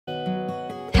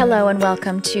Hello and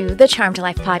welcome to the Charmed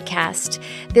Life podcast.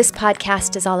 This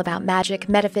podcast is all about magic,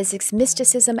 metaphysics,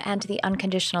 mysticism, and the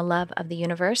unconditional love of the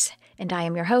universe. And I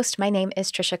am your host. My name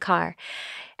is Tricia Carr.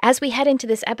 As we head into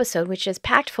this episode, which is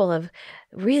packed full of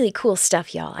really cool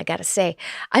stuff, y'all, I gotta say,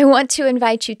 I want to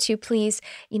invite you to please,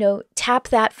 tap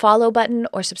that follow button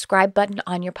or subscribe button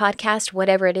on your podcast,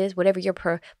 whatever it is, whatever your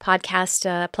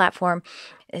podcast platform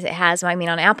it has. I mean,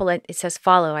 on Apple, it says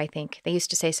follow, I think. They used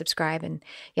to say subscribe, and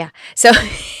yeah. So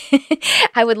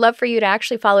I would love for you to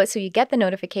actually follow it so you get the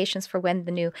notifications for when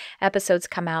the new episodes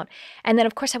come out. And then,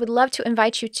 of course, I would love to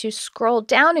invite you to scroll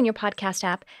down in your podcast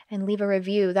app and leave a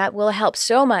review. That will help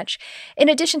so much. In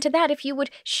addition to that, if you would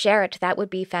share it, that would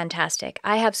be fantastic.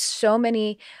 I have so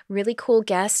many really cool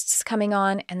guests coming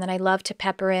on, and then I love to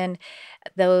pepper in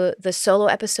the solo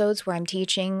episodes where I'm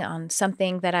teaching on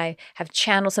something that I have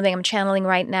channeled, something I'm channeling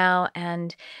right now,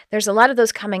 and there's a lot of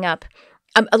those coming up.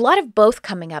 A lot of both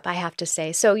coming up, I have to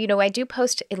say. So, I do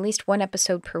post at least one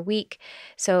episode per week.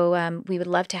 So we would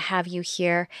love to have you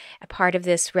here, a part of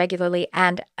this regularly.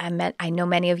 And I know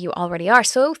many of you already are.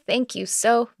 So thank you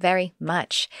so very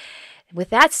much. With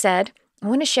that said, I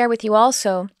want to share with you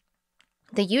also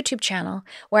the YouTube channel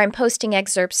where I'm posting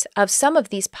excerpts of some of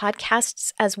these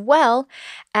podcasts as well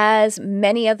as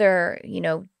many other,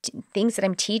 things that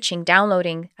I'm teaching,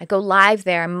 downloading. I go live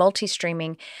there. I'm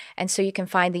multi-streaming. And so you can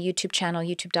find the YouTube channel,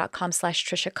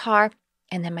 youtube.com/Tricia Carr,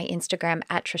 and then my Instagram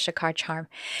at Tricia Carr Charm.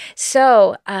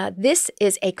 So this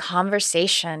is a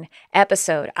conversation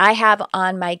episode. I have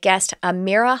on my guest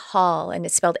Amirah Hall, and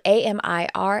it's spelled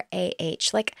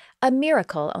Amirah, like a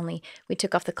miracle, only we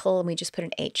took off the kl and we just put an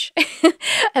H.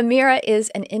 Amirah is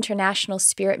an international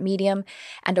spirit medium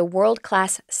and a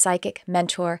world-class psychic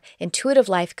mentor, intuitive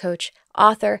life coach,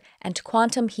 author, and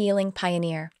quantum healing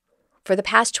pioneer. For the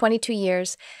past 22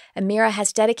 years, Amirah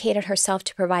has dedicated herself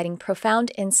to providing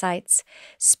profound insights,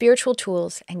 spiritual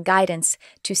tools, and guidance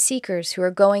to seekers who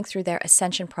are going through their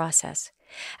ascension process.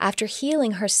 After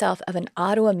healing herself of an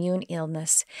autoimmune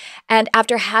illness and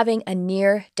after having a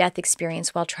near-death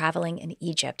experience while traveling in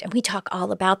Egypt, and we talk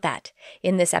all about that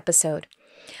in this episode.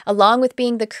 Along with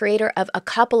being the creator of a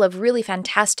couple of really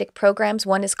fantastic programs,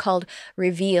 one is called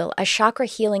Reveal, a chakra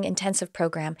healing intensive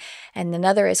program, and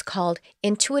another is called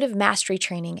Intuitive Mastery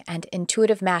Training and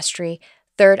Intuitive Mastery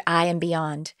Third Eye and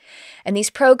Beyond. And these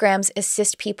programs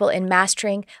assist people in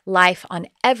mastering life on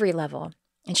every level.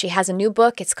 And she has a new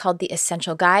book. It's called The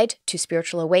Essential Guide to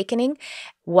Spiritual Awakening,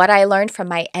 What I Learned from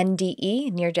My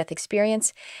NDE, Near-Death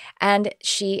Experience. And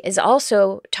she is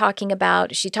also talks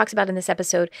about in this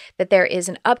episode that there is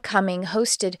an upcoming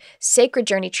hosted sacred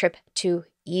journey trip to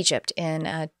Egypt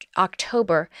in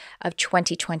October of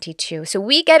 2022. So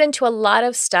we get into a lot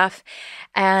of stuff,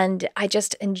 and I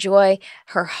just enjoy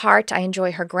her heart. I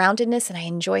enjoy her groundedness, and I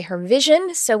enjoy her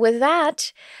vision. So with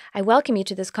that, I welcome you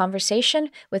to this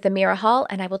conversation with Amirah Hall,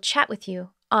 and I will chat with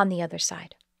you on the other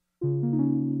side.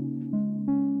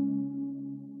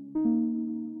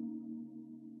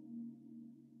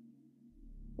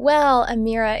 Well,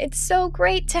 Amirah, it's so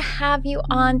great to have you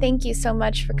on. Thank you so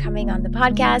much for coming on the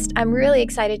podcast. I'm really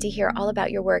excited to hear all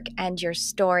about your work and your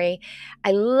story.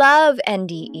 I love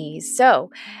NDEs.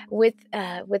 So with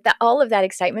all of that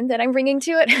excitement that I'm bringing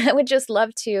to it, I would just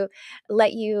love to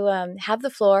let you have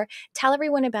the floor. Tell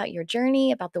everyone about your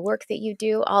journey, about the work that you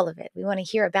do, all of it. We want to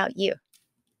hear about you.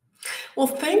 Well,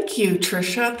 thank you,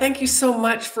 Tricia. Thank you so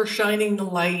much for shining the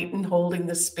light and holding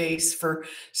the space for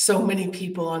so many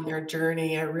people on their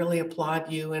journey. I really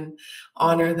applaud you and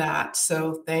honor that.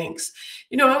 So thanks.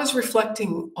 I was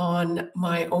reflecting on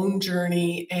my own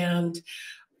journey, and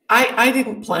I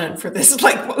didn't plan for this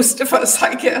like most of us,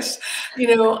 I guess.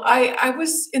 I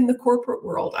was in the corporate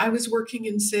world. I was working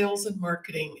in sales and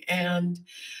marketing, and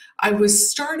I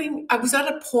was at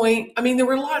a point, there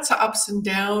were lots of ups and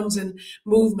downs and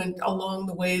movement along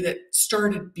the way that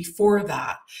started before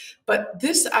that. But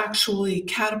this actually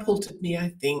catapulted me,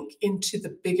 I think, into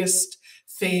the biggest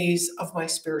phase of my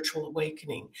spiritual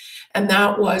awakening. And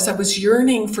that was, I was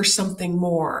yearning for something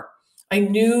more. I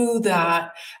knew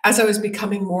that as I was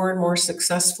becoming more and more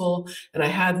successful and I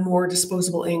had more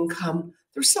disposable income,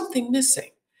 there was something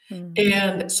missing.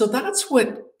 And so that's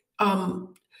what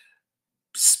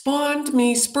spurred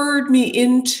me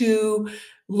into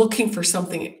looking for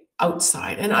something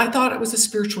outside. And I thought it was a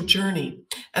spiritual journey.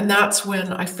 And that's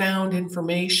when I found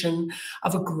information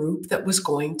of a group that was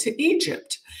going to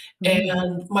Egypt.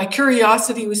 And my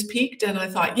curiosity was piqued, and I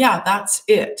thought, yeah, that's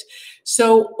it.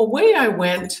 So away I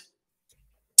went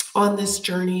on this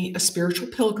journey, a spiritual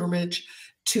pilgrimage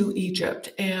to Egypt.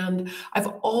 And I've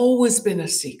always been a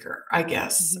seeker, I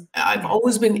guess. I've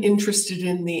always been interested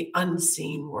in the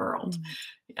unseen world.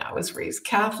 Yeah, I was raised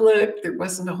Catholic. There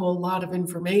wasn't a whole lot of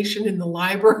information in the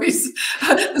libraries,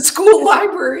 the school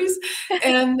libraries.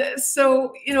 And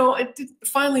so, it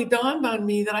finally dawned on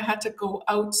me that I had to go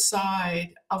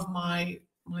outside of my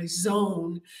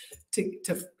zone to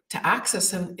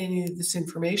access any of this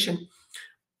information.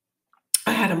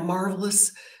 I had a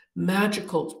marvelous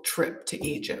magical trip to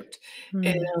Egypt.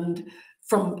 Mm. And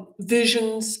from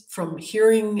visions, from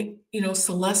hearing,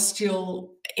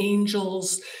 celestial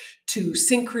angels, to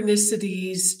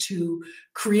synchronicities, to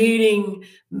creating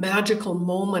magical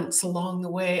moments along the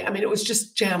way. I mean, it was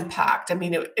just jam-packed. I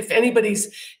mean, if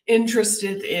anybody's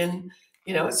interested in,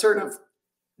 sort of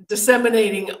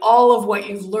disseminating all of what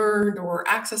you've learned or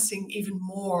accessing even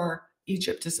more,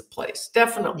 Egypt is a place, Yeah.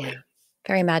 definitely.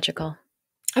 Very magical.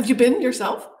 Have you been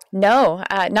yourself? No,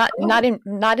 not Oh,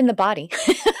 in the body.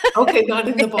 okay, not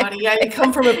in the body. Yeah, you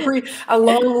come from a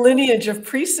long lineage of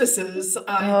priestesses,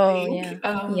 I Oh, think.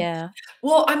 yeah. Yeah.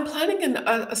 Well, I'm planning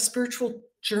a spiritual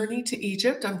journey to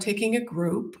Egypt. I'm taking a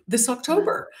group this Wow.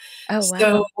 October. Oh,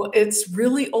 So wow. it's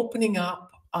really opening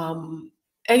up.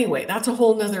 Anyway, that's a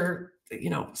whole nother,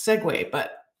 segue,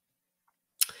 but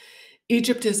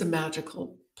Egypt is a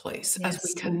magical place as we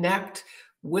Yes. connect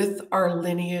with our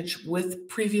lineage, with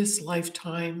previous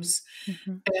lifetimes,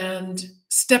 Mhm. and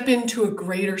step into a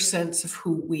greater sense of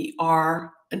who we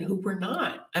are and who we're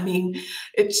not. I mean,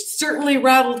 it certainly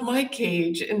rattled my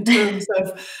cage in terms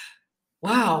of,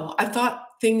 wow, I thought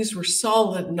things were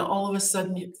solid, and all of a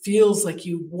sudden it feels like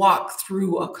you walk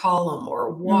through a column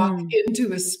or walk Mm.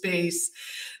 into a space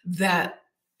that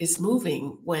is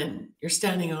moving when you're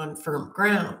standing on firm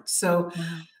ground. So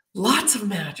Wow. lots of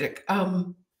magic.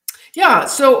 Yeah,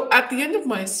 so at the end of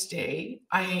my stay,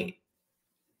 I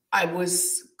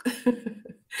was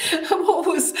I'm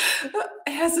always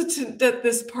hesitant at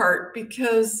this part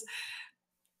because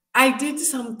I did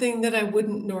something that I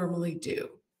wouldn't normally do.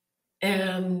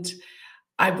 And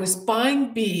I was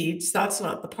buying beads, that's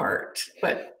not the part,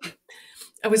 but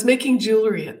I was making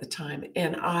jewelry at the time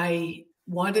and I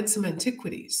wanted some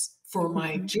antiquities for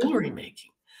my Mhm. jewelry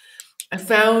making. I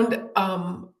found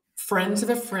friends of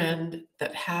a friend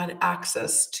that had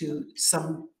access to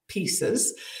some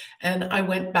pieces, and I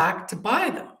went back to buy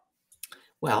them.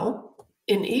 Well,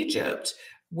 in Egypt,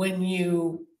 when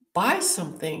you buy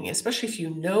something, especially if you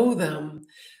know them,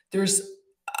 there's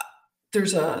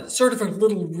there's a sort of a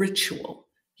little ritual.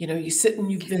 You sit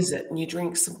and you Okay. visit and you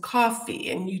drink some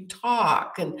coffee and you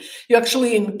talk and you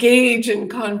actually engage in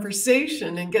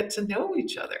conversation and get to know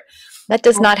each other. That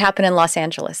does not happen in Los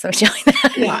Angeles, let me tell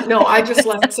you Yeah, no, I that. just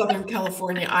left Southern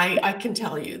California. I can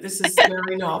tell you, this is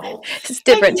very novel. It's And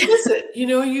different. you visit,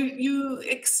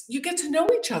 you get to know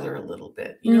each other a little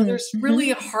bit. Mm. There's Mhm.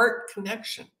 really a heart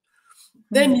connection.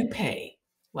 Then Mm. you pay.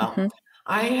 Well, Mhm.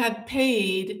 I had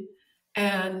paid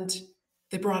and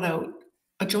they brought out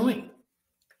a joint.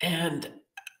 And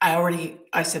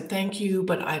I said, thank you,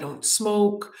 but I don't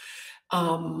smoke.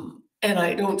 And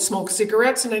I don't smoke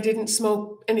cigarettes and I didn't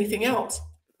smoke anything else.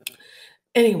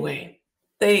 Anyway,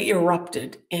 they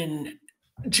erupted in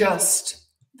just,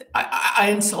 I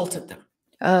insulted them.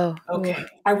 Oh, ooh. Okay.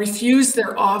 I refused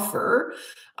their offer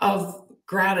of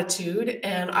gratitude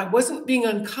and I wasn't being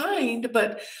unkind,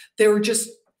 but they were just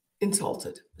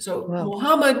insulted. So Whoa.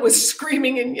 Muhammad was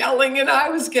screaming and yelling and I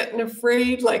was getting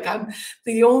afraid like I'm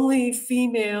the only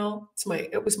female.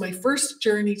 It was my first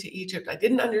journey to Egypt. I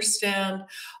didn't understand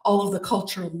all of the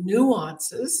cultural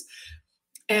nuances.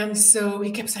 And so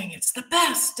he kept saying, it's the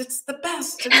best, it's the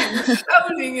best. And he was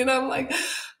shouting. And I'm like,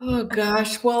 oh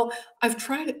gosh, well, I've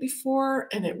tried it before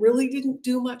and it really didn't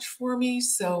do much for me.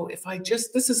 So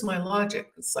this is my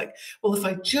logic. It's like, well, if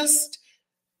I just,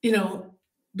 you know,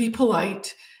 be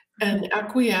polite Mhm. and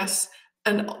acquiesce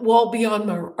and we'll be on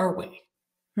our way.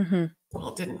 Mhm. Well,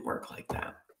 it didn't work like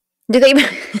that. Do they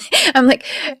I'm like,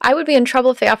 I would be in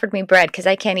trouble if they offered me bread because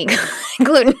I can't eat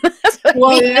gluten. That's what I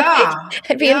Well, mean. yeah,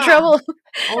 I'd be in yeah. trouble.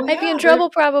 Oh, I'd be in yeah. trouble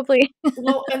probably.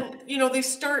 Well, and they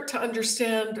start to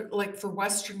understand, like for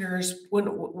Westerners, when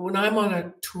I'm on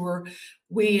a tour,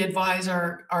 we advise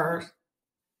our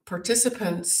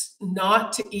participants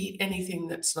not to eat anything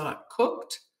that's not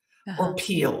cooked or Uh-huh.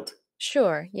 peeled.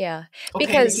 Sure, yeah. Okay,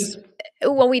 Because, because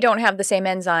well, we don't have the same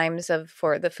enzymes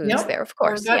for the foods yep, there, of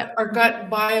course. Yeah. our Mhm. gut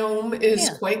biome is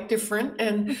Yeah. quite different,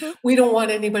 and Mhm. we don't want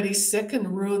anybody sick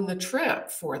and ruin the trip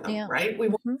for them, Yeah. right? We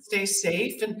want Mhm. to stay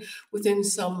safe and within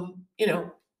some,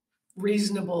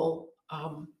 reasonable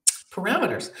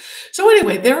parameters. So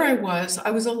anyway, there I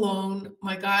was alone.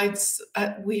 My guides,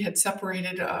 we had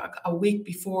separated a week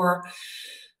before.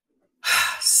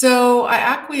 So I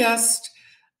acquiesced.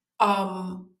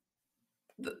 Um,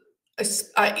 the,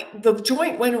 the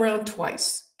joint went around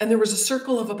twice. and there was a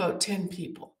circle of about 10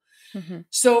 people. Mm-hmm.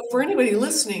 So for anybody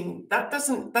listening,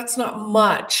 that's not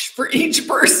much for each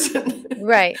person.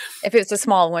 Right. If it was a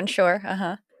small one, sure.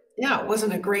 Uh-huh. Yeah, it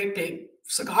wasn't a great big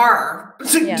cigar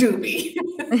Yeah. doobie.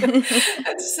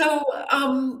 And so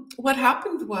what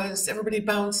happened was everybody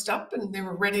bounced up and they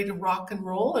were ready to rock and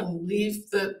roll and leave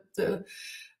the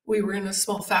we were in a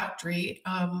small factory.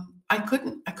 I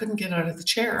couldn't get out of the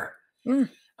chair. Mm.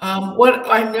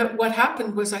 What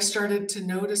happened was I started to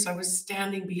notice I was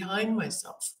standing behind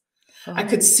myself. I Oh,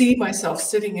 could see myself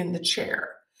sitting in the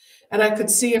chair, and I could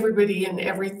see everybody and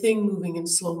everything moving in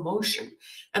slow motion.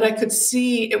 And I could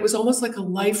see it was almost like a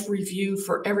life review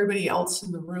for everybody else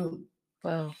in the room.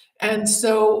 whoa. And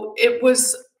so it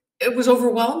was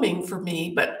overwhelming for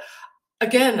me. But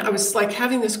again, I was like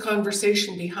having this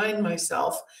conversation behind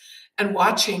myself and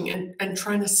watching and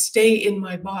trying to stay in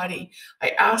my body. I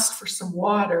asked for some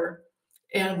water,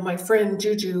 and my friend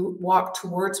Juju walked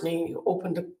towards me,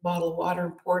 opened a bottle of water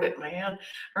and poured it in my hand.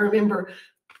 I remember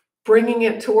bringing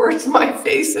it towards my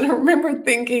face, and I remember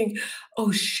thinking,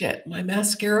 oh shit, my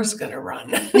mascara's gonna run.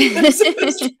 This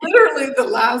was literally the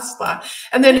last thought.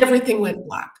 And then everything went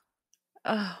black.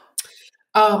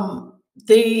 Oh,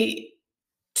 They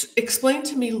explained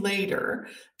to me later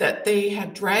that they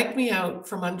had dragged me out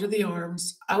from under the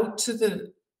arms out to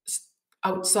the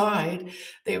outside.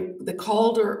 They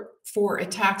called her for a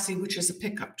taxi, which is a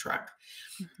pickup truck.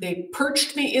 They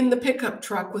perched me in the pickup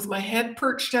truck with my head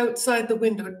perched outside the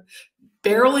window,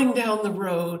 barreling down the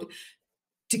road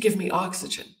to give me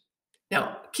oxygen.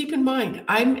 Now, keep in mind,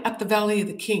 I'm at the Valley of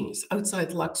the Kings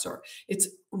outside Luxor.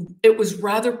 It was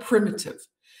rather primitive.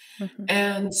 mm-hmm.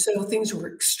 And so things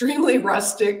were extremely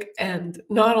rustic and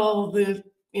not all the,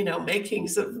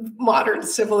 makings of modern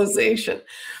civilization.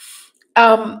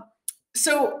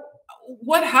 So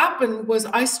what happened was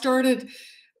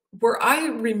where I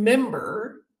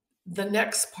remember the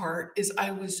next part is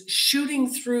I was shooting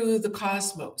through the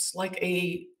cosmos like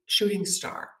a shooting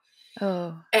star.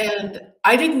 Oh, And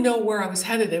I didn't know where I was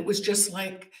headed. It was just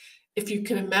like, if you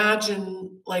can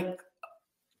imagine, like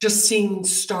just seeing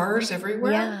stars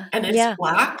everywhere yeah. and it's Yeah.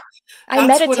 black. I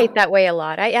That's what meditate that way a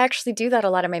lot. I actually do that a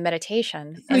lot in my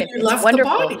meditation, so and you it's left the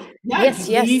wonderful. body. Yeah, you Yes,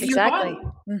 yes, leave your body.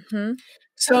 exactly. Mm-hmm.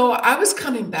 So I was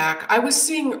coming back. I was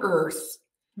seeing Earth,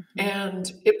 Mm-hmm.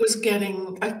 and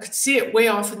I could see it way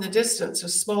off in the distance, a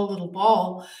small little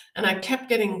ball. And I kept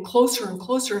getting closer and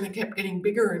closer, and it kept getting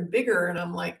bigger and bigger. And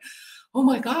I'm like, oh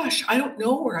my gosh, I don't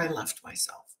know where I left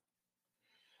myself.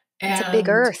 It's a big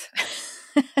And earth.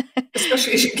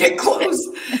 especially as you get close,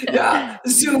 yeah,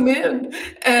 zoom in.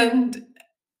 And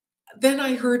then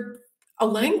I heard a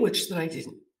language that I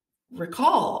didn't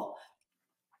recall.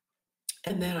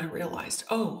 And then I realized,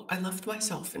 oh, I left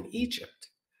myself in Egypt,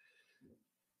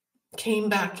 came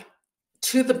back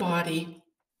to the body,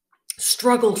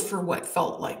 struggled for what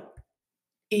felt like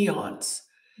eons,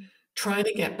 trying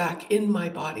to get back in my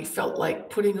body, felt like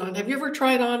putting on, have you ever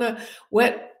tried on a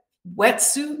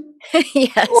wetsuit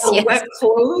Yes, or yes. wet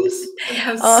clothes and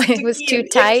how Oh, it was sticky too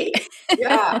and tight. icky?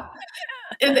 Yeah.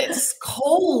 And it's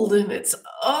cold and it's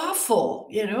awful,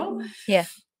 Yeah.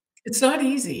 It's not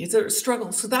easy. It's a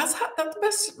struggle. So that's the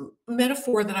best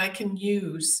metaphor that I can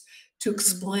use to Mm.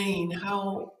 explain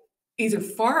how either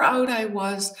far out I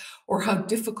was or how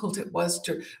difficult it was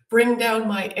to bring down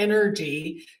my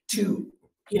energy to,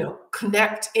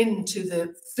 connect into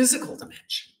the physical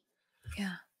dimension.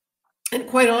 Yeah. And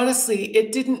quite honestly,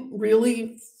 it didn't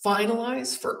really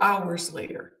finalize for hours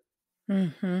later.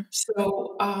 Mm-hmm.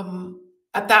 So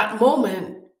at that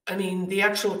moment, I mean, the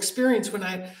actual experience when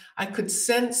I could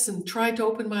sense and try to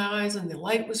open my eyes and the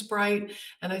light was bright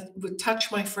and I would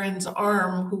touch my friend's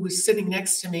arm who was sitting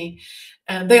next to me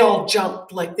and they all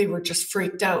jumped like they were just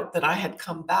freaked out that I had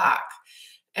come back.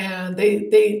 And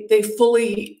they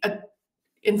fully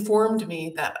informed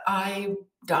me that I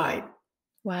died.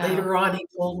 Wow. Later on, he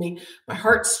told me my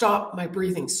heart stopped, my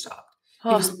breathing stopped. He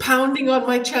was Oh. pounding on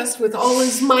my chest with all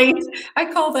his might.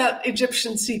 I call that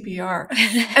Egyptian CPR.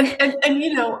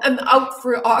 And out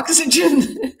for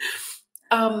oxygen.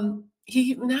 He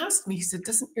even asked me, he said,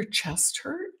 doesn't your chest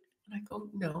hurt? And I go,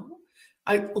 no.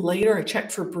 Later I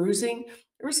checked for bruising.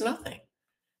 There was nothing.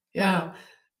 Yeah. Wow.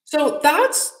 So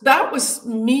that was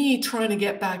me trying to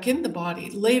get back in the body.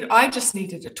 Later, I just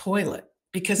needed a toilet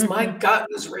because my Mm-hmm. gut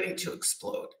was ready to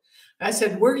explode. I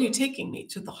said, where are you taking me?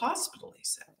 To the hospital, he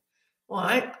said.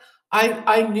 Well,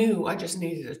 I knew I just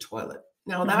needed a toilet.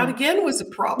 Now that Mm-hmm. again was a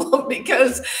problem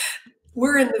because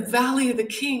we're in the Valley of the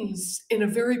Kings in a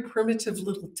very primitive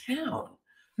little town.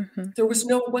 Mm-hmm. There was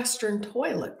no Western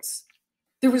toilets.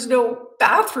 there was no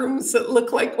bathrooms that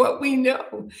look like what we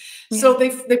know. Yeah. So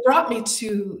they brought me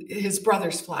to his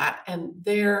brother's flat, and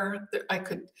there I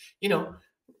could,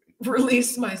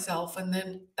 release myself. And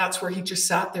then that's where he just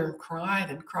sat there and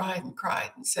cried and cried and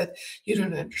cried and said, "You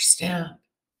don't understand."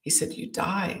 He said, "You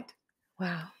died."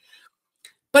 Wow.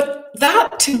 But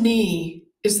that to me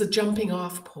is the jumping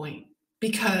off point,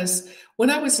 because when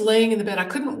I was laying in the bed, I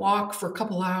couldn't walk for a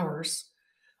couple hours.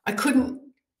 I couldn't,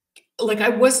 I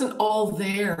wasn't all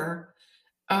there.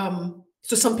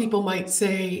 So some people might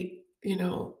say,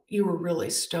 you were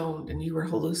really stoned and you were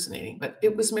hallucinating, but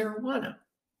it was marijuana.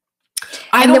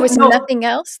 I And there don't was know nothing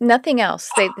else? Nothing else?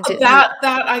 that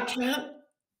I can't,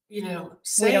 We don't know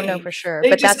say. for sure,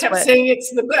 They but just that's kept what saying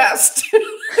it's the best.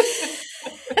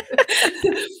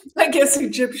 I guess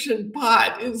Egyptian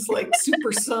pot is like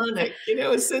supersonic,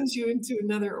 it sends you into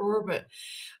another orbit.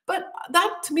 But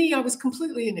that to me, I was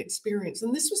completely inexperienced.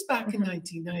 And this was back in Mhm,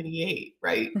 1998,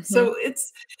 right? mhm, So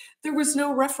there was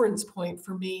no reference point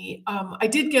for me. I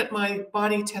did get my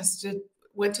body tested,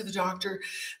 went to the doctor.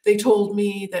 They told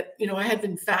me that, I had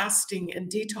been fasting and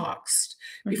detoxed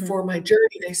mhm. before my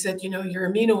journey. They said, your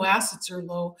amino acids are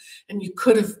low and you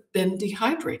could have been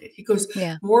dehydrated. He goes,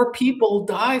 Yeah. more people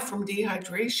die from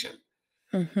dehydration.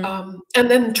 Mhm. And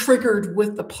then triggered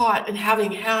with the pot and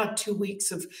having had 2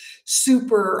 weeks of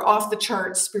super off the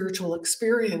charts spiritual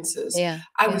experiences, Yeah,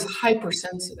 I yeah, was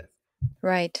hypersensitive.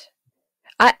 right.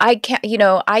 I can't,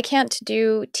 I can't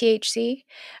do THC,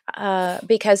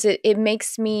 because it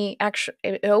makes me actually,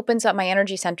 it opens up my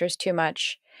energy centers too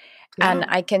much, and Yeah,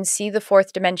 I can see the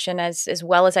fourth dimension as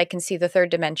well as I can see the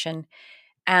third dimension.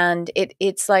 And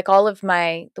it's like all of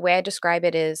the way I describe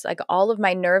it is like all of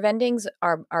my nerve endings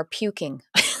are puking.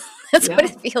 That's what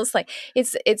yeah. it feels like.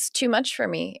 It's too much for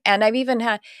me. And I've even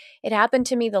had it happened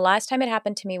to me the last time it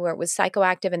happened to me where it was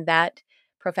psychoactive and that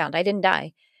profound. I didn't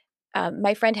die.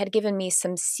 My friend had given me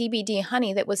some CBD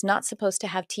honey that was not supposed to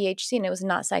have THC and it was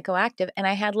not psychoactive. And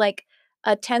I had like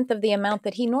a tenth of the amount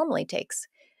that he normally takes.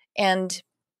 And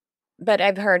but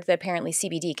I've heard that apparently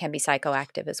CBD can be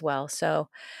psychoactive as well. So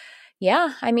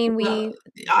yeah, I mean, Well,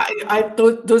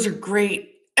 those are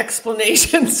great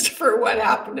explanations for what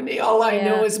happened to me. All I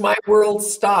know yeah, is my world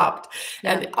stopped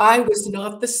yeah, and I was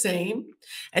not the same.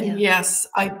 And yeah, yes,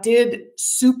 I did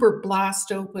super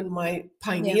blast open my yeah.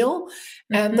 pineal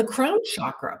and Mm-hmm. the crown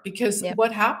chakra, because Yep.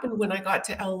 what happened when I got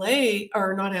to LA,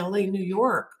 or not LA, New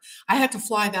York, I had to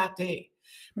fly that day.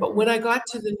 But Mm-hmm. when I got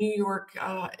to the New York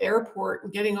airport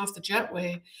and getting off the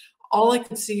jetway, all I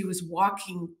could see was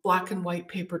walking black and white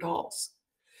paper dolls.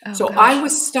 Oh So I gosh.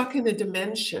 was stuck in a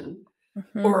dimension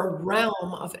Mm-hmm. or a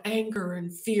realm of anger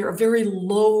and fear, a very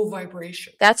low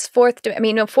vibration. That's I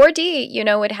mean, no, 4D,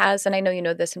 it has, and I know you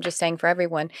know this, I'm just saying for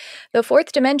everyone. The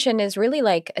fourth dimension is really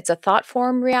like it's a thought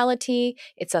form reality,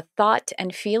 it's a thought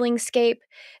and feeling scape.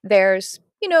 There's,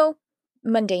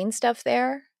 mundane stuff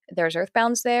there, there's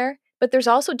earthbounds there, but there's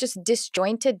also just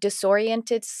disjointed,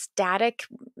 disoriented, static,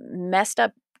 messed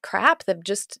up crap that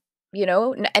just,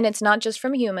 and it's not just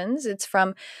from humans, it's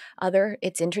from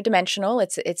it's interdimensional,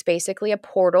 it's basically a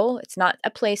portal, it's not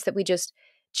a place that we just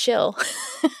chill.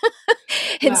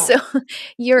 And so Well,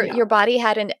 your yeah. body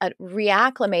hadn't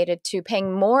reacclimated to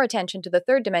paying more attention to the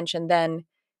third dimension than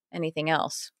anything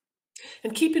else.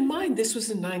 And keep in mind, this was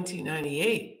in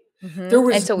 1998. There And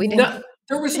was so we didn't. no,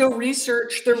 there was no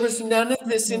research. There was none of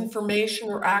this Mhm. information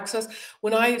or access.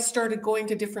 When I started going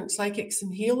to different psychics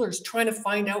and healers, trying to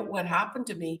find out what happened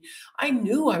to me, I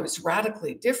knew I was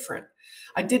radically different.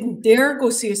 I didn't dare go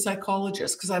see a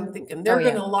psychologist because I'm thinking Oh they're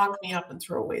going yeah. to lock me up and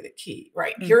throw away the key,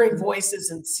 right? Hearing Mhm. voices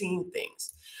and seeing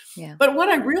things. Yeah. But what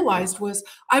I realized was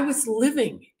I was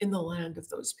living in the land of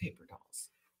those paper dolls.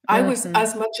 I was, Mhm.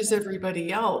 as much as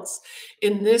everybody else,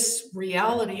 in this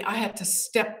reality. I had to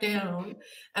step down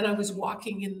and I was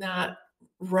walking in that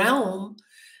realm.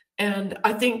 And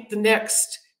I think the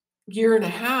next year and a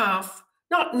half,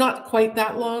 not quite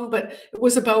that long, but it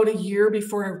was about a year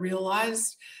before I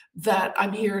realized that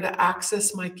I'm here to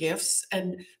access my gifts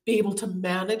and be able to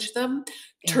manage them,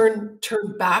 Yeah.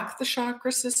 turn back the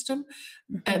chakra system,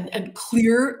 Mhm. and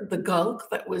clear the gunk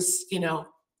that was,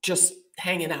 just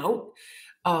hanging out,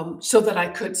 so that I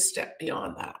could step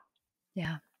beyond that.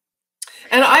 Yeah.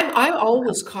 And I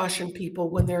always caution people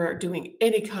when they're doing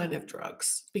any kind of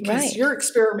drugs, because Right. you're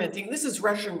experimenting. This is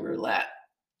Russian roulette,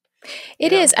 you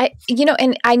It is. know?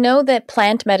 And I know that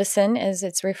plant medicine, as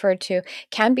it's referred to,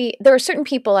 can be, there are certain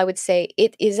people I would say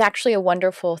it is actually a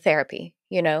wonderful therapy,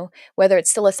 whether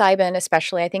it's psilocybin,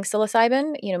 especially I think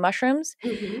psilocybin, mushrooms.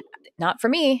 Mhm. Not for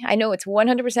me. I know it's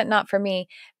 100% not for me.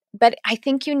 But I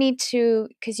think you need to,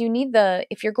 because you need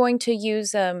if you're going to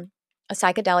use a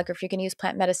psychedelic or if you're going to use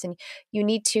plant medicine, you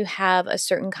need to have a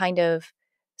certain kind of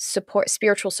support,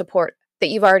 spiritual support that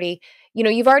you've already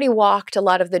walked a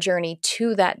lot of the journey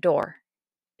to that door.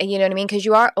 You know what I mean? Because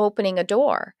you are opening a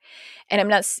door. And I'm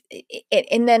not,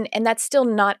 and that's still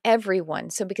not everyone.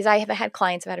 So, because I've had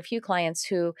a few clients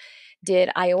who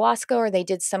did ayahuasca or they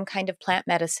did some kind of plant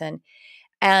medicine.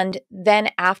 And then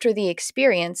after the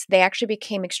experience, they actually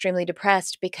became extremely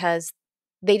depressed because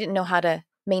they didn't know how to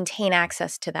maintain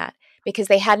access to that because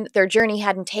their journey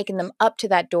hadn't taken them up to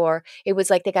that door. It was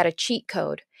like they got a cheat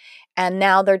code. And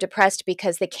now they're depressed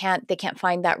because they can't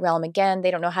find that realm again.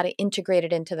 They don't know how to integrate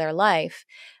it into their life.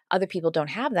 Other people don't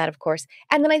have that, of course.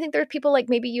 And then I think there are people like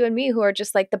maybe you and me who are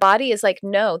just like, the body is like,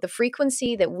 no, the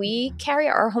frequency that we carry,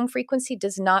 our home frequency,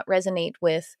 does not resonate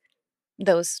with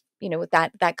those, with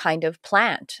that kind of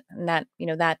plant. And that,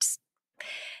 that's,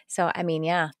 so, I mean,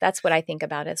 yeah, that's what I think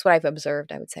about it. It's what I've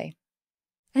observed, I would say.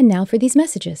 And now for these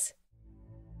messages.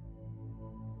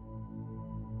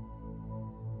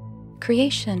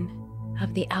 Creation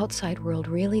of the outside world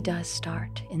really does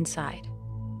start inside.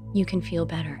 You can feel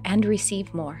better and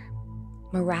receive more.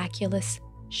 Miraculous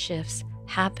shifts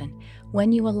happen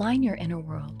when you align your inner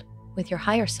world with your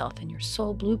higher self and your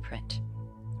soul blueprint.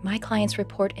 My clients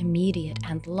report immediate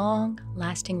and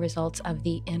long-lasting results of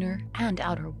the inner and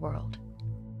outer world.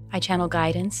 I channel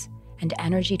guidance and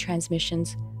energy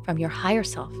transmissions from your higher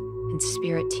self and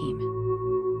spirit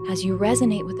team. As you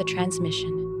resonate with the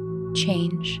transmission,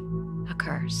 change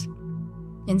occurs.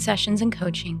 In sessions and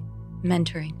coaching,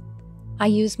 mentoring, I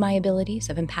use my abilities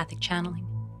of empathic channeling,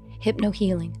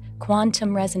 hypno-healing,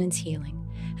 quantum resonance healing,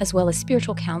 as well as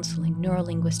spiritual counseling,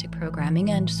 neurolinguistic programming,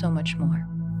 and so much more.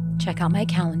 Check out my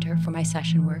calendar for my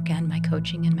session work and my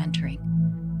coaching and mentoring.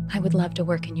 I would love to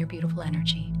work in your beautiful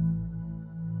energy.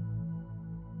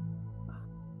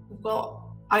 Well,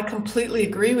 I completely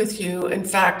agree with you. In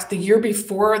fact, the year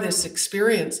before this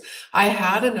experience, I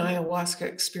had an ayahuasca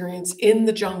experience in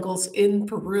the jungles in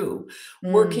Peru,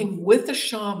 working with a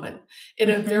shaman in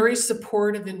a very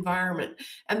supportive environment.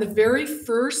 And the very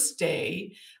first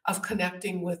day of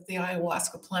connecting with the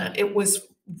ayahuasca plant, it was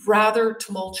rather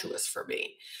tumultuous for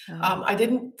me. I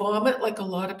didn't vomit like a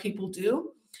lot of people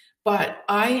do. But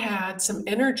I had some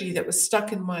energy that was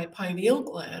stuck in my pineal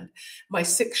gland, my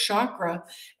sixth chakra,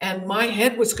 and my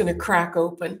head was going to crack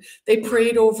open. They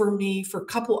prayed over me for a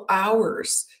couple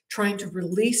hours, trying to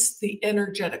release the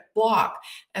energetic block.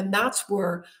 And that's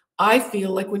where I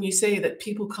feel like when you say that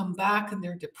people come back and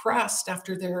they're depressed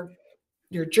after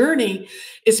your journey,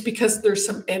 is because there's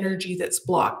some energy that's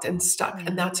blocked and stuck.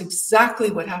 And that's exactly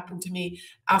what happened to me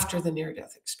after the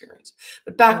near-death experience.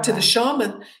 But back to the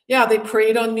shaman, yeah, they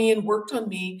prayed on me and worked on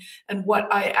me. And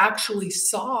what I actually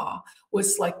saw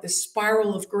was like this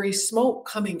spiral of gray smoke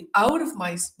coming out of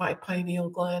my pineal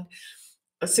gland,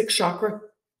 a sixth chakra.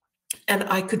 And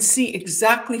I could see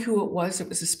exactly who it was. It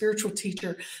was a spiritual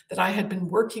teacher that I had been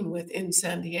working with in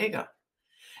San Diego.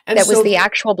 And that was so the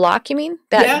actual block, you mean?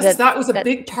 Yes, that was a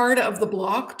big part of the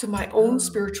block to my own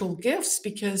spiritual gifts,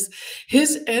 because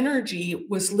his energy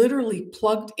was literally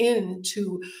plugged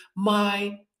into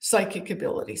my psychic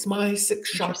abilities, my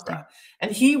sixth chakra.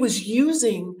 And he was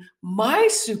using my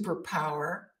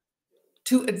superpower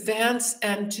to advance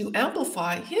and to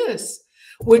amplify his,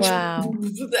 which, I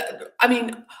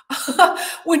mean,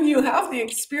 when you have the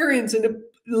experience, and it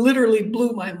literally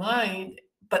blew my mind,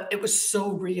 but it was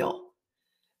so real.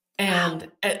 And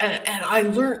I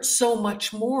learned so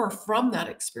much more from that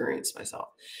experience myself.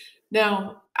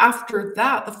 Now, after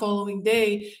that, the following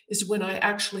day is when I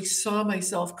actually saw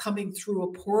myself coming through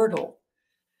a portal.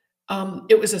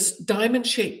 It was a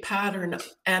diamond-shaped pattern,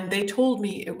 and they told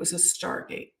me it was a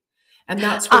stargate. And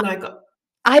that's when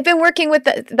I've been working with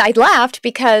I laughed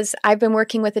because I've been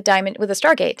working with a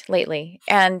Stargate lately,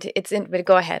 and but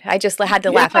go ahead. I just had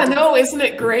to laugh. No, isn't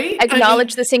it great?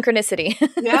 Acknowledge the synchronicity.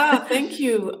 Yeah, thank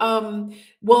you.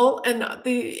 Well, and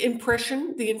the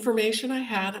information I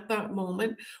had at that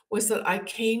moment was that I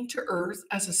came to Earth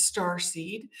as a star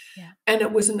seed, and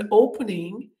it was an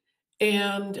opening,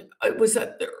 and it was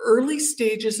at the early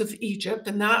stages of Egypt,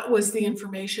 and that was the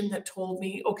information that told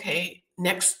me, okay,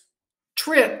 next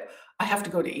trip, I have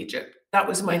to go to Egypt. That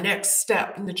was my next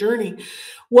step in the journey.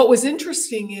 What was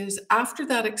interesting is after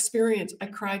that experience, I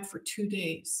cried for 2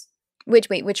 days.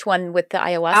 Which one, with the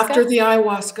ayahuasca? After the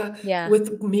ayahuasca,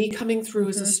 with me coming through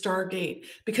as a stargate,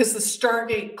 because the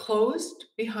stargate closed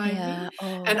behind me,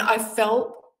 and I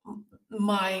felt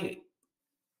my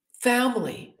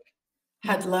family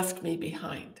had left me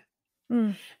behind.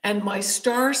 And my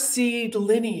star seed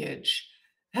lineage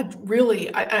had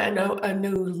really, I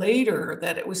knew later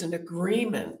that it was an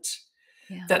agreement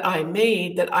Yeah. that I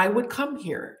made, that I would come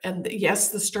here. And yes,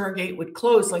 the Stargate would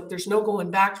close. Like there's no going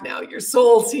back now. Your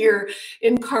soul's here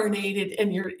incarnated,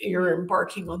 and you're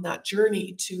embarking on that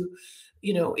journey to,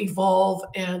 evolve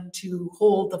and to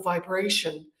hold the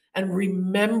vibration and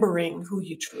remembering who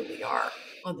you truly are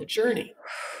on the journey.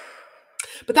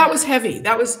 But that was heavy.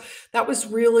 That was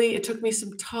really, it took me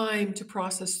some time to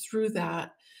process through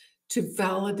that, to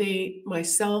validate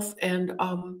myself. And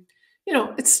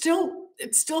it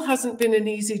still hasn't been an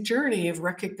easy journey of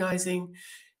recognizing,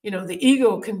 the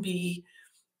ego can be,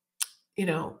 you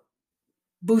know,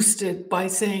 boosted by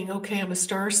saying, okay, I'm a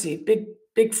starseed,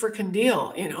 big freaking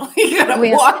deal, you gotta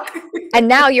Yes. walk. And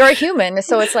now you're a human.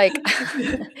 So it's like,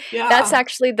 that's Yeah.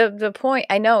 actually the point.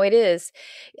 I know it is.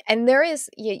 And there is,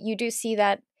 you do see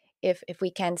that, if we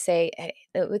can say,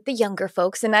 with the younger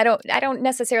folks, and I don't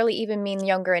necessarily even mean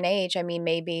younger in age. I mean,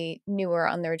 maybe newer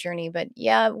on their journey, but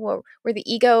yeah, where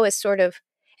the ego is sort of,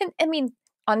 and I mean,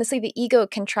 honestly, the ego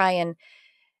can try and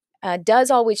does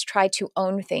always try to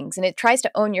own things, and it tries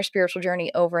to own your spiritual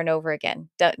journey over and over again.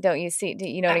 Don't you see? Do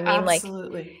you know what I mean? Like,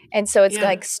 Absolutely. and so it's Yeah.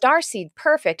 like starseed,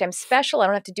 perfect. I'm special. I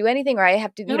don't have to do anything, or I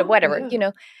have to, No, whatever,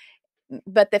 yeah.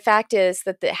 But the fact is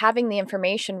that having the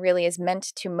information really is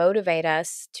meant to motivate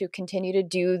us to continue to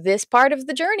do this part of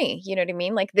the journey. You know what I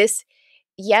mean? Like this.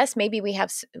 Yes, maybe we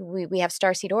have we have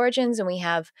starseed origins, and we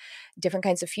have different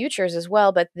kinds of futures as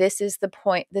well. But this is the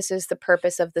point. This is the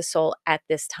purpose of the soul at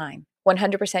this time.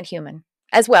 100% human,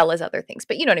 as well as other things.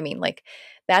 But you know what I mean? Like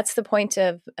that's the point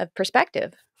of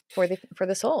perspective for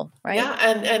the soul, right? Yeah,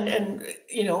 and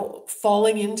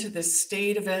falling into this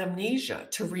state of amnesia,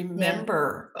 to Yeah.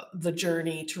 remember the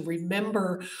journey, to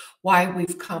remember why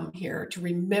we've come here, to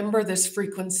remember this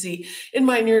frequency. In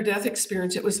my near-death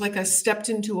experience, it was like I stepped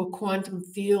into a quantum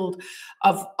field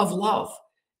of love.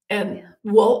 And Yeah.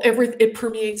 well, it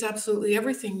permeates absolutely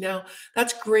everything. Now,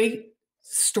 that's great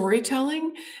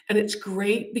storytelling, and it's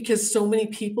great because so many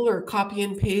people are copy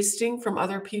and pasting from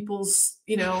other people's,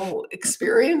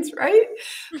 experience, right?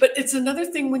 But it's another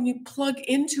thing when you plug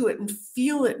into it and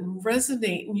feel it and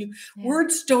resonate, and Yeah.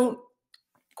 words don't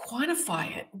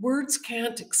quantify it. Words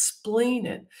can't explain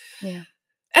it. Yeah.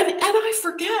 And I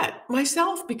forget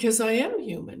myself because I am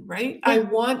human, right? I Yeah.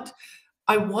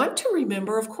 want to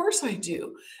remember, of course I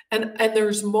do. And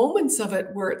there's moments of it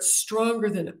where it's stronger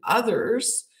than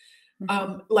others.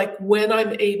 Mhm. Like when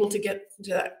I'm able to get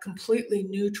to that completely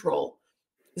neutral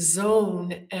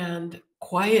zone and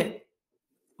quiet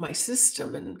my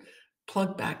system and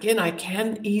plug back in, I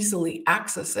can easily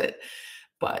access it,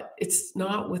 but it's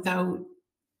not without,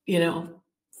 you know,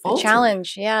 The faltering.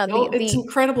 challenge, yeah, No, it's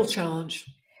incredible challenge.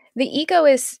 the ego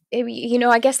is,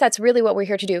 I guess that's really what we're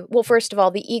here to do. Well, first of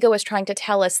all, the ego is trying to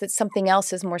tell us that something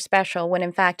else is more special, when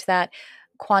in fact that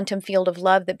quantum field of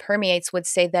love that permeates would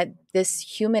say that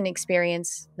this human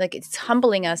experience, like, it's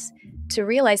humbling us to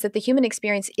realize that the human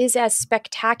experience is as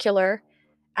spectacular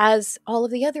as all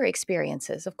of the other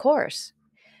experiences, of course.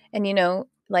 And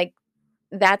like,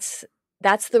 that's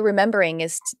the remembering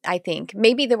is, I think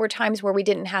maybe there were times where we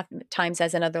didn't have times,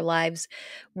 as in other lives,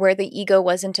 where the ego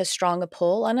wasn't as strong a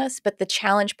pull on us, but the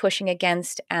challenge pushing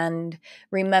against and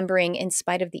remembering in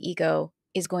spite of the ego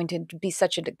is going to be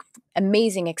such an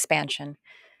amazing expansion,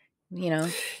 you know.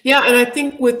 Yeah, and I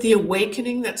think with the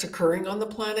awakening that's occurring on the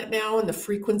planet now and the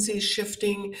frequencies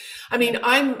shifting, I Yeah.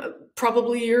 mean,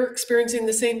 probably you're experiencing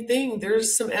the same thing.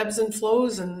 There's some ebbs and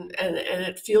flows, and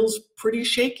it feels pretty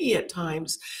shaky at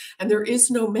times, and there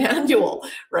is no manual,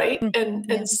 right? Mm.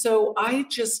 Yeah. And so I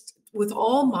just, with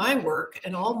all my work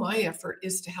and all my effort,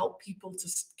 is to help people to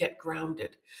get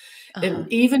grounded. Uh-huh.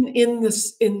 And even in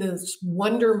this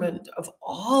wonderment of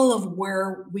all of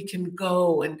where we can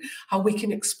go and how we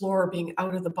can explore being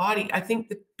out of the body, I think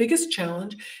the biggest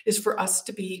challenge is for us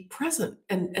to be present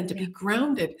and to Yeah. be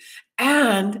grounded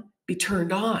and be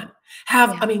turned on. I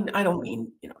Yeah. mean, I don't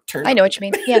mean, turned I on. know what you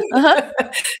mean. Yeah.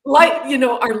 Uh-huh. Light,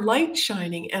 our light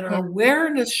shining and our Yeah.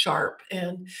 awareness sharp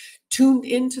and tuned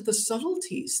into the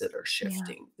subtleties that are Yeah.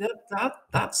 shifting.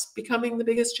 That's becoming the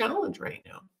biggest challenge right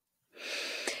now.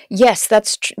 Yes,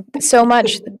 that's so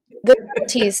much. The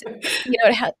subtleties,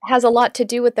 it has a lot to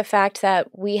do with the fact that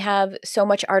we have so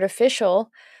much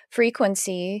artificial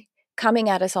frequency coming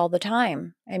at us all the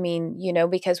time. I mean,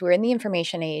 because we're in the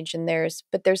information age, and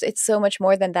it's so much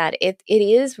more than that. It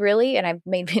is really, and I've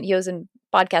made videos and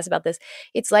podcasts about this.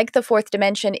 It's like the fourth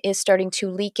dimension is starting to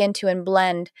leak into and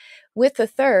blend with the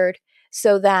third,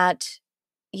 so that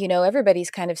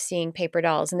everybody's kind of seeing paper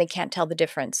dolls and they can't tell the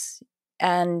difference.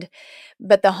 And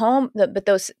but but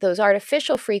those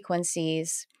artificial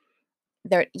frequencies,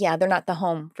 they're not the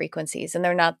home frequencies, and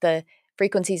they're not the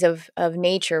frequencies of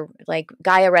nature, like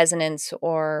Gaia resonance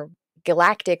or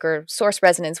galactic or source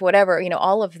resonance, whatever,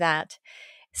 all of that.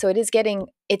 So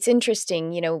it's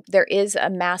interesting, there is a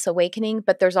mass awakening,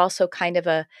 but there's also kind of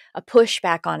a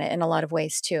pushback on it in a lot of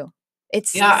ways too.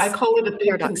 Yeah, I It's call it a big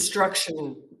paradox.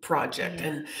 construction project. Yeah.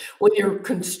 And when you're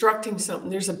constructing something,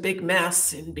 there's a big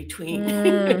mess in between.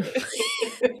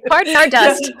 Pardon our Yeah,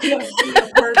 dust. yeah,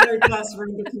 pardon our dust, we're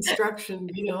into construction,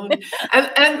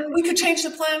 and we could change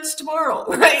the plans tomorrow,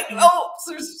 right? Yeah. Oh,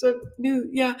 so there's a new,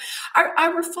 yeah. I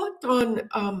reflect on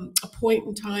a point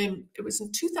in time. It was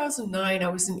in 2009. I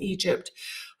was in Egypt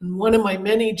on one of my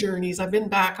many journeys. I've been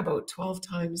back about 12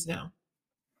 times now.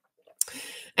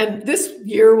 And this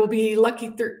year will be lucky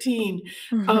 13.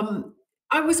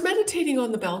 I was meditating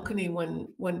on the balcony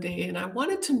one day, and I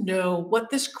wanted to know what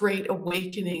this great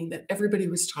awakening that everybody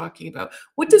was talking about,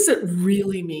 what does it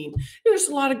really mean? There's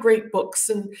a lot of great books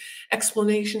and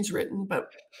explanations written, but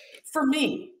for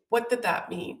me, what did that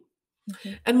mean?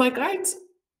 And my guides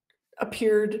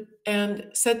appeared and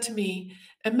said to me,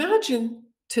 imagine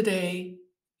today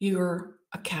you're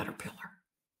a caterpillar.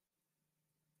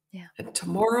 Yeah. And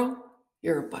tomorrow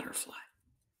you're a butterfly.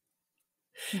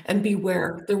 And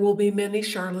beware, there will be many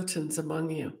charlatans among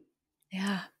you.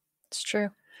 Yeah, it's true.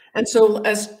 And so,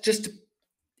 as just to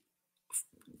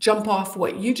jump off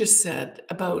what you just said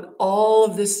about all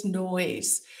of this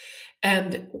noise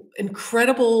and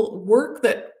incredible work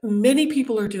that many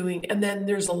people are doing, and then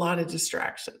there's a lot of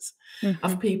distractions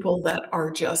of people that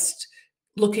are just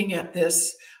looking at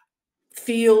this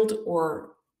field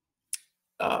or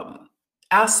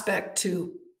aspect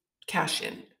to cash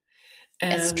in.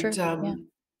 It's And true.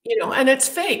 Yeah. and it's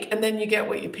fake, and then you get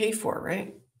what you pay for,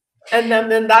 right? And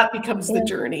then that becomes the Yeah.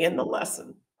 journey and the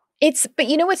lesson. But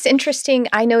what's interesting,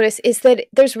 I notice, is that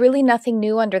there's really nothing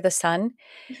new under the sun.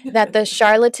 That the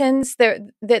charlatans, I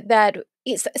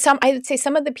would say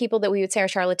some of the people that we would say are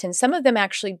charlatans, some of them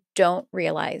actually don't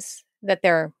realize that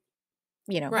they're,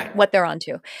 Right. what they're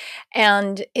onto.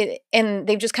 And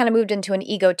they've just kind of moved into an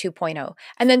ego 2.0.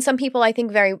 And then some people, I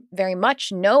think, very, very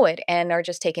much know it and are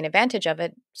just taking advantage of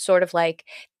it, sort of like,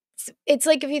 it's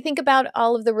like if you think about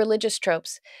all of the religious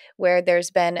tropes where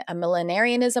there's been a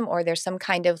millenarianism or there's some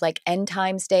kind of like end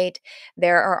times date,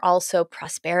 there are also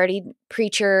prosperity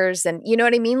preachers, and you know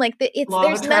what I mean? Like Law of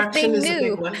there's attraction nothing is a big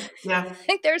new. one. Yeah.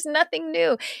 There's nothing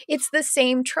new. It's the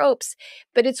same tropes,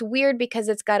 but it's weird because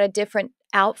it's got a different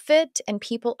outfit and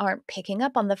people aren't picking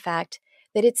up on the fact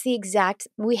that it's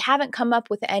we haven't come up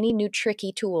with any new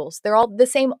tricky tools. They're all the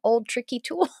same old tricky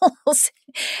tools.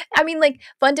 I mean, like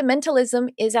fundamentalism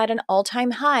is at an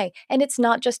all-time high, and it's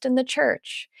not just in the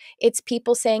church. It's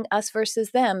people saying us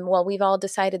versus them. Well, we've all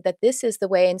decided that this is the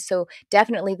way, and so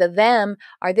definitely the them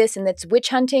are this, and it's witch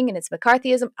hunting, and it's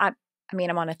McCarthyism. I mean,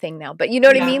 I'm on a thing now, but you know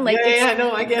what I mean? Like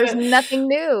No, I get there's it. nothing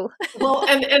new. Well,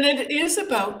 and it is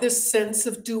about this sense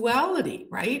of duality,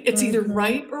 right? It's either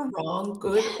right or wrong,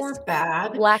 good or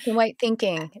bad. Black and white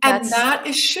thinking. And that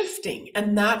is shifting.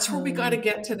 And that's where we got to Mm.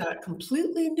 get to that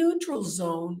completely neutral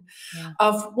zone Yeah.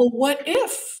 of, well, what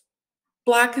if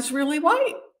black is really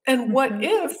white? And what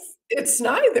if it's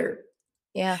neither?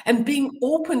 Yeah. And being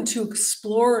open to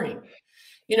exploring.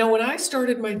 When I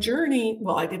started my journey,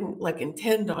 well, I didn't like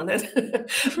intend on it,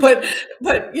 but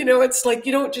it's like,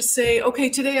 you don't just say, okay,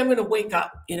 today I'm going to wake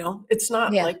up, it's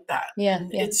not Yeah. like that. Yeah. And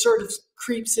Yeah. it sort of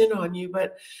creeps in on you.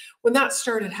 But when that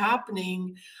started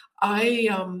happening, I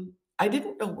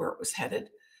didn't know where it was headed.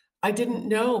 I didn't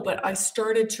know, but I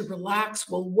started to relax.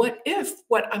 Well, what if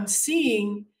what I'm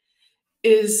seeing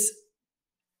is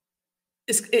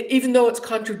even though it's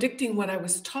contradicting what I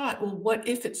was taught, well, what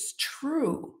if it's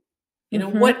true?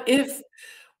 What if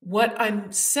what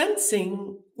I'm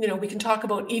sensing, we can talk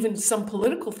about even some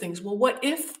political things. Well, what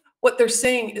if what they're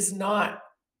saying is not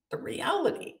the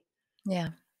reality?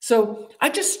 Yeah. So I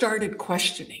just started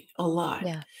questioning a lot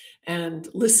Yeah. and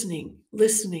listening.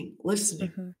 This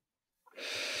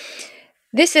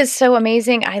is so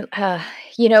amazing.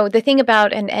 The thing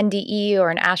about an NDE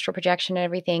or an astral projection and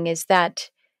everything is that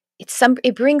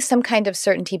it brings some kind of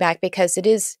certainty back because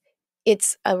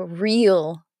it's a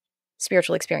real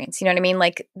spiritual experience. You know what I mean?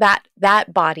 Like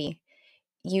that body,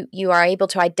 you are able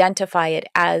to identify it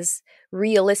as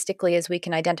realistically as we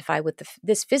can identify with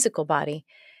this physical body.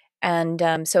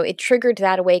 And so it triggered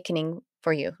that awakening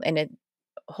for you in a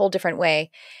whole different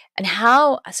way. And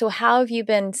how have you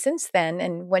been since then?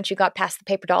 And once you got past the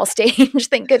paper doll stage,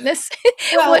 thank goodness,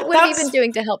 Well, what have you been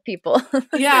doing to help people?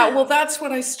 Yeah, well, that's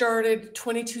what I started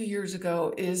 22 years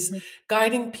ago, is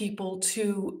guiding people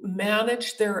to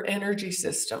manage their energy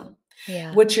system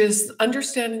Yeah. which is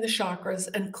understanding the chakras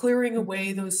and clearing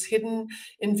away those hidden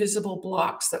invisible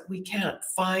blocks that we can't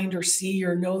find or see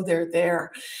or know they're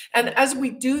there. And as we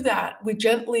do that, we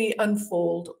gently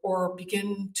unfold or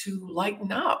begin to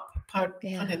lighten up, pun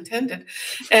Yeah. intended,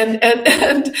 and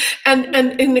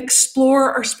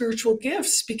explore our spiritual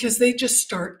gifts, because they just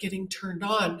start getting turned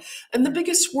on. And the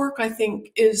biggest work, I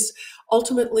think, is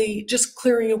ultimately just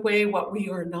clearing away what we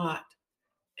are not.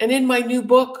 And in my new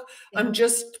book, Yeah. I'm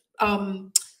just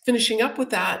finishing up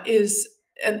with that,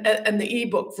 and the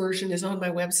ebook version is on my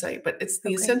website, but it's the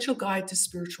Okay. Essential Guide to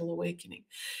Spiritual Awakening.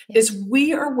 Yeah. Is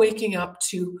we are waking up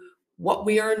to what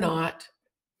we are not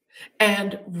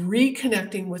and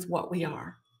reconnecting with what we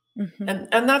are. Mm-hmm.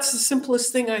 And that's the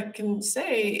simplest thing I can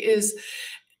say is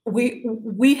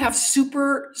we have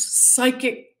super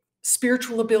psychic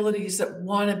spiritual abilities that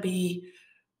want to be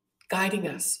guiding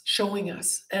us, showing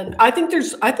us. And I think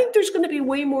there's going to be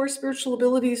way more spiritual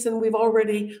abilities than we've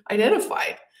already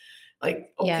identified.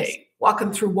 Like, Yes. okay,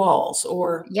 walking through walls,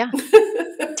 or Yeah.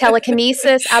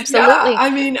 Telekinesis. yeah, Absolutely. I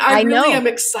mean, I I really know. am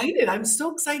excited. I'm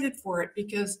so excited for it,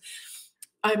 because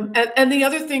and the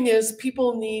other thing is,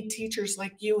 people need teachers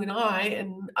like you and I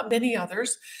and many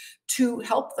others to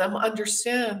help them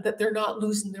understand that they're not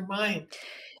losing their mind.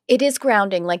 It is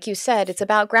grounding, like you said. It's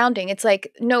about grounding. It's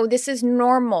like, no, this is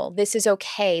normal. This is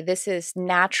okay. This is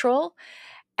natural.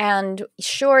 And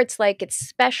sure, it's like it's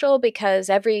special because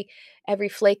every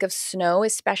flake of snow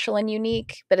is special and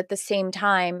unique, but at the same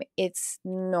time, it's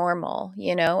normal,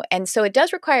 you know? And so it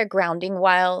does require grounding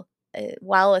while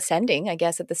ascending, I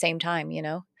guess, at the same time, you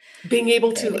know? Being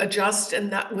able to It, adjust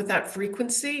and that with that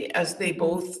frequency, as they mhm.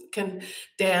 both can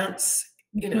dance,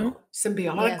 Mhm. Yes.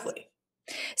 symbiotically.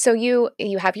 So you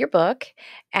have your book,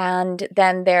 and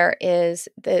then there is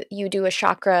you do a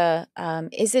chakra.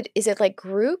 Is it like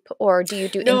group, or do you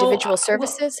do No, individual well,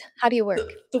 services? How do you work?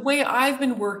 the way I've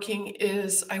been working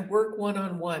is I work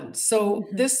one-on-one. So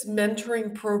Hmm. this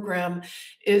mentoring program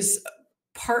is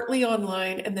partly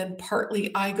online, and then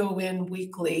partly I go in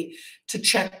weekly to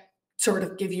check, sort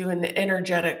of give you an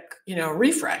energetic,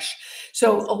 refresh.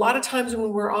 So Yes. a lot of times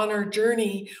when we're on our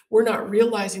journey, we're not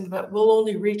realizing that we'll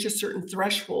only reach a certain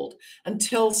threshold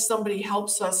until somebody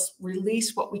helps us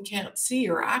release what we can't see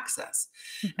or access.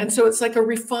 Hmm. And so it's like a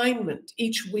refinement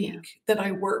each Yeah. week that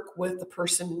I work with the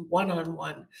person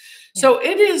one-on-one. Yeah. So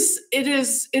it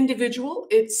is individual.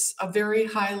 It's a very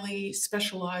highly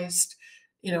specialized,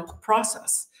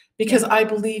 process, because Yeah. I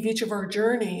believe each of our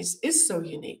journeys is so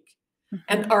unique Hmm.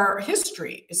 and our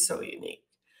history is so unique.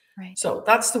 Right. So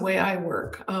that's the way I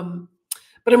work.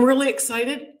 But I'm really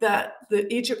excited that the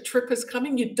Egypt trip is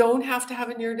coming. You don't have to have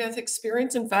a near-death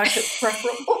experience. In fact, it's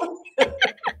preferable.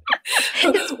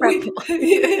 It's we preferable.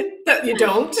 that you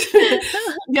don't.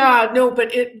 Yeah, no,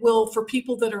 but it will, for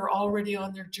people that are already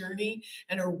on their journey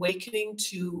and are awakening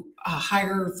to a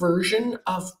higher version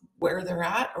of where they're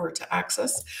at, or to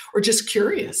access, or just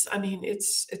curious. I mean,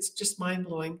 it's just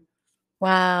mind-blowing.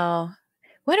 Wow.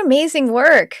 What amazing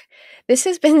work. This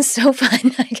has been so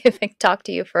fun. I could talk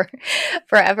to you for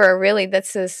forever. Really,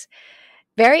 this is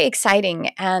very exciting.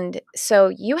 And so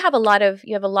you have a lot of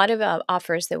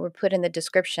offers that were put in the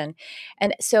description.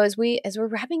 And so as we're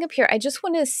wrapping up here, I just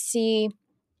want to see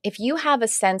if you have a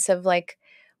sense of like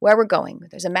where we're going.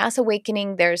 There's a mass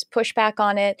awakening, there's pushback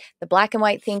on it. The black and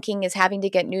white thinking is having to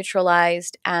get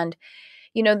neutralized. And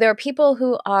there are people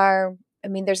who are, I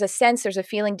mean, there's a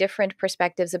feeling, different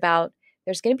perspectives about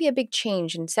there's going to be a big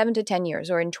change in 7 to 10 years,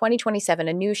 or in 2027,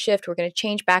 a new shift. We're going to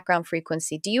change background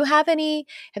frequency. Have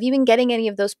you been getting any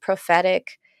of those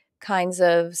prophetic kinds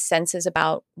of senses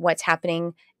about what's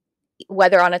happening,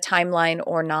 whether on a timeline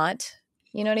or not?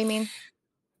 You know what I mean?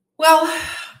 Well,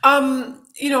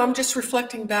 I'm just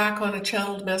reflecting back on a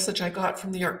channeled message I got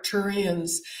from the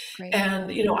Arcturians, Great.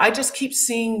 and I just keep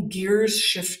seeing gears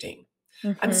shifting.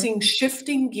 I'm Mm-hmm. seeing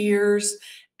shifting gears,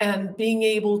 and being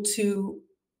able to,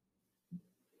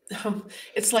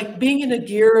 it's like being in a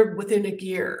gear within a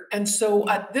gear. And so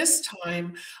Yeah. at this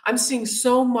time, I'm seeing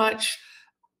so much,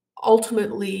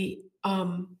 ultimately,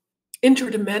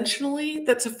 interdimensionally,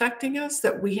 that's affecting us,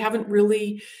 that we haven't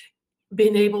really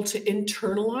been able to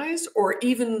internalize, or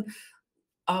even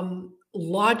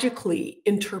logically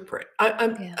interpret.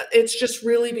 Yeah. It's just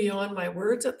really beyond my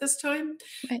words at this time.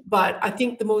 Right. But I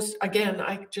think the most, again,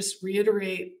 I just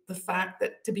reiterate the fact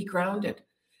that to be grounded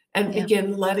and Yeah.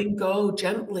 begin letting go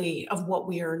gently of what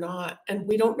we are not. And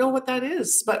we don't know what that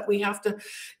is, but we have to,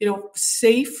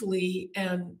 safely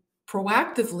and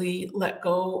proactively let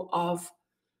go of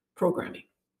programming.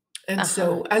 And Uh-huh.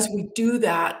 so as we do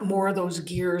that, more of those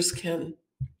gears can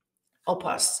help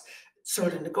us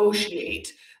sort Yeah. of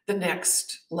negotiate the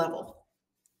next level.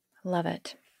 Love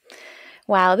it.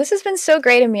 Wow, this has been so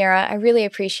great, Amirah. I really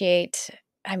appreciate,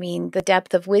 the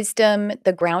depth of wisdom,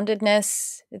 the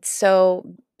groundedness. It's so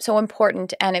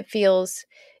important, and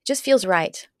just feels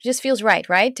right. Just feels right,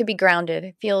 right? To be grounded.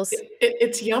 It feels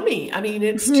It's yummy. I mean,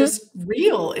 it's Mhm. just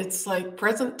real. It's like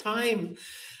present time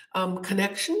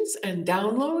connections and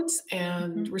downloads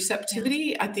and Mhm. Yeah.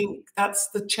 receptivity. I think that's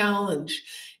the challenge,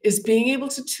 is being able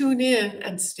to tune in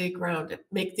and stay grounded,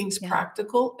 make things Yeah.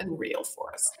 practical and real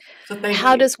for us. So thank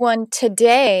How you. does one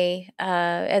today,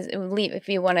 if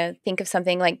you want to think of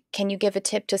something like, can you give a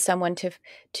tip to someone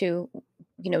to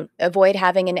avoid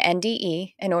having an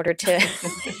NDE in order to?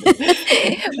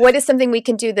 What is something we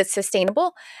can do that's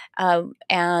sustainable,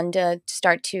 and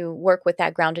start to work with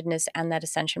that groundedness and that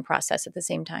ascension process at the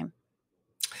same time?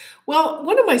 Well,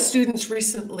 one of my students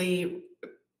recently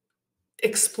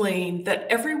explained that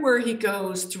everywhere he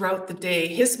goes throughout the day,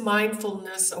 his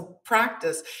mindfulness of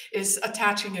practice is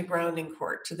attaching a grounding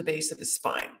cord to the base of his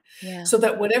spine. Yeah. So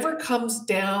that whatever comes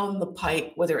down the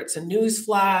pike, whether it's a news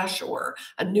flash or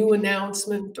a new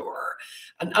announcement or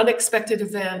an unexpected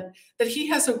event, that he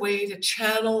has a way to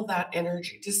channel that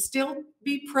energy, to still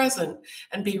be present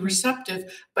and be Hmm.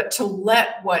 receptive, but to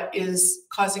let what is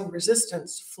causing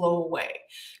resistance flow away.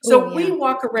 Oh, So we yeah.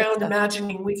 walk Good around stuff.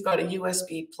 imagining we've got a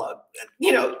USB plug,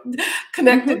 you know, Hmm.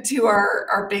 connected to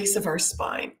our base of our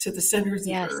spine, to the center of the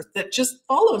Yes. earth that just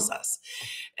follows us.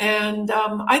 And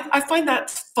I find that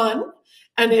fun,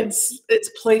 and Hmm. it's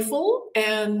playful,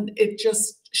 and it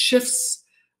just shifts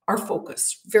our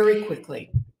focus very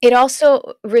quickly. It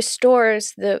also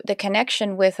restores the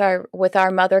connection with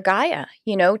our mother Gaia,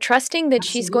 trusting that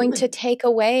she's going to Absolutely. take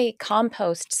away,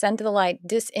 compost, send to the light,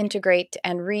 disintegrate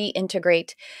and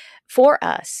reintegrate for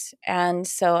us. And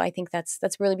so I think that's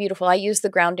really beautiful. I use the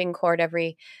grounding cord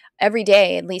every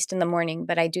day, at least in the morning,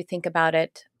 but I do think about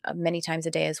it many times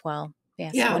a day as well.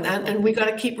 Yes, Yeah, wonderful. and we got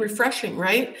to keep refreshing,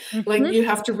 right? Like Hmm. you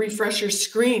have to refresh your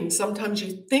screen. Sometimes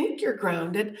you think you're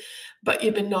grounded, but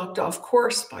you've been knocked off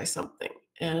course by something.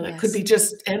 And it could Yes. be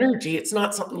just energy. It's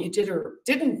not something you did or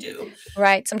didn't do.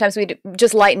 Right. Sometimes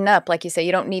just lighten up, like you say.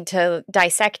 You don't need to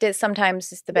dissect it. Sometimes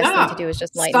the best thing to Yeah, do is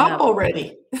just lighten stop up.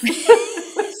 already.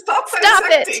 Stop Stop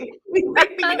it. dissecting. You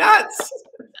make me nuts.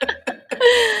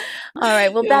 All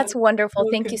right. Well, Yeah. that's wonderful.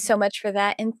 Thank you Okay. so much for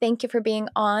that. And thank you for being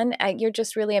on. You're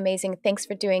just really amazing. Thanks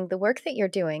for doing the work that you're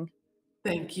doing.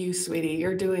 Thank you, sweetie.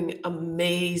 You're doing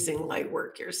amazing light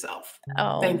work yourself.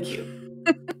 Oh, Thank you.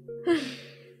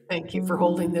 Thank you for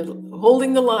holding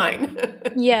the line.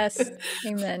 yes.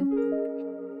 Amen.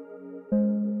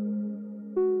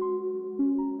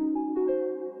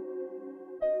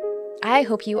 I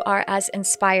hope you are as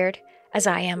inspired as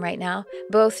I am right now,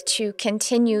 both to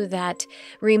continue that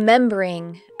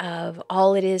remembering of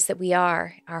all it is that we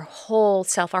are, our whole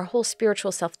self, our whole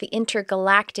spiritual self, the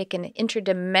intergalactic and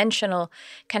interdimensional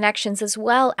connections, as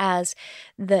well as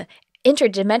the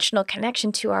interdimensional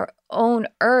connection to our own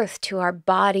earth, to our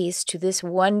bodies, to this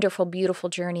wonderful, beautiful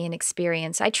journey and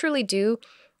experience. I truly do.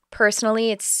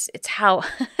 Personally, it's how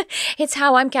it's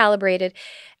how I'm calibrated.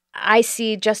 I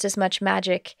see just as much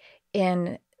magic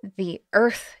in the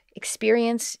earth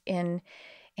experience, in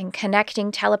connecting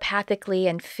telepathically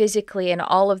and physically in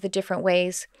all of the different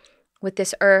ways with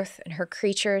this earth and her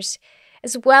creatures,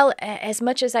 as well as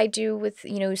much as I do with,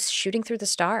 shooting through the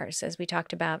stars, as we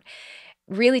talked about.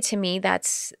 Really, to me,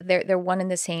 they're one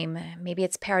and the same. Maybe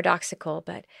it's paradoxical,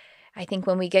 but I think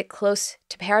when we get close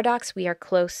to paradox, we are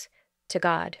close to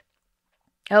God.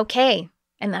 Okay.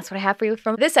 And that's what I have for you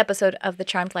from this episode of the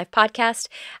Charmed Life podcast.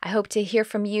 I hope to hear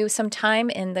from you sometime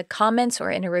in the comments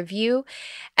or in a review.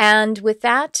 And with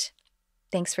that,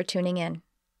 thanks for tuning in.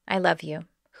 I love you,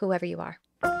 whoever you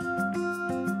are.